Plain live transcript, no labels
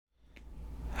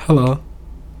Hello,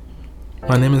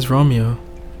 my name is Romeo,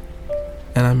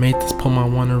 and I made this poem I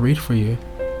want to read for you.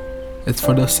 It's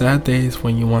for those sad days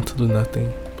when you want to do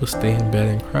nothing but stay in bed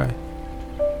and cry.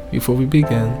 Before we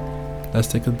begin, let's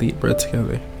take a deep breath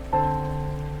together.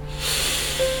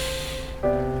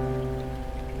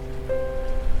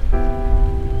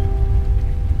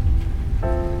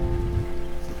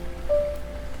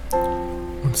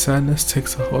 When sadness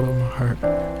takes a hold of my heart,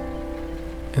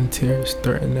 and tears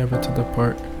threaten never to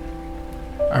depart,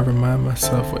 I remind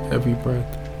myself with every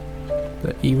breath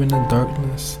that even in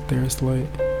darkness there is light.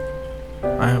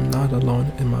 I am not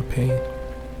alone in my pain.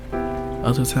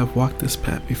 Others have walked this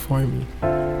path before me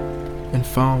and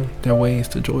found their ways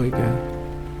to joy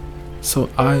again. So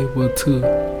I will too,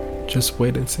 just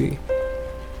wait and see.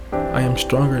 I am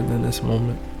stronger than this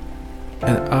moment,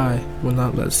 and I will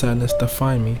not let sadness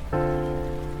define me.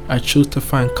 I choose to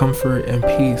find comfort and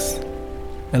peace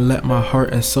and let my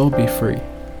heart and soul be free.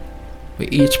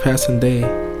 With each passing day,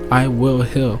 I will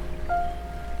heal,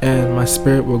 and my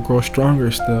spirit will grow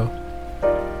stronger still.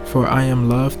 For I am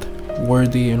loved,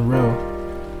 worthy, and real,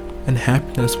 and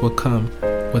happiness will come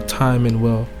with time and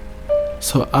will.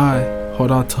 So I hold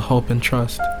on to hope and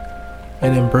trust,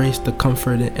 and embrace the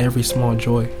comfort in every small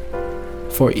joy.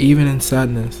 For even in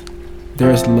sadness,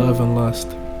 there is love and lust,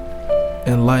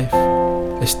 and life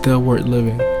is still worth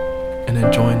living and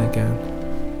enjoying again.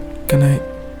 Good night.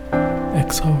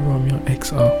 XO Romeo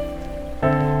XO.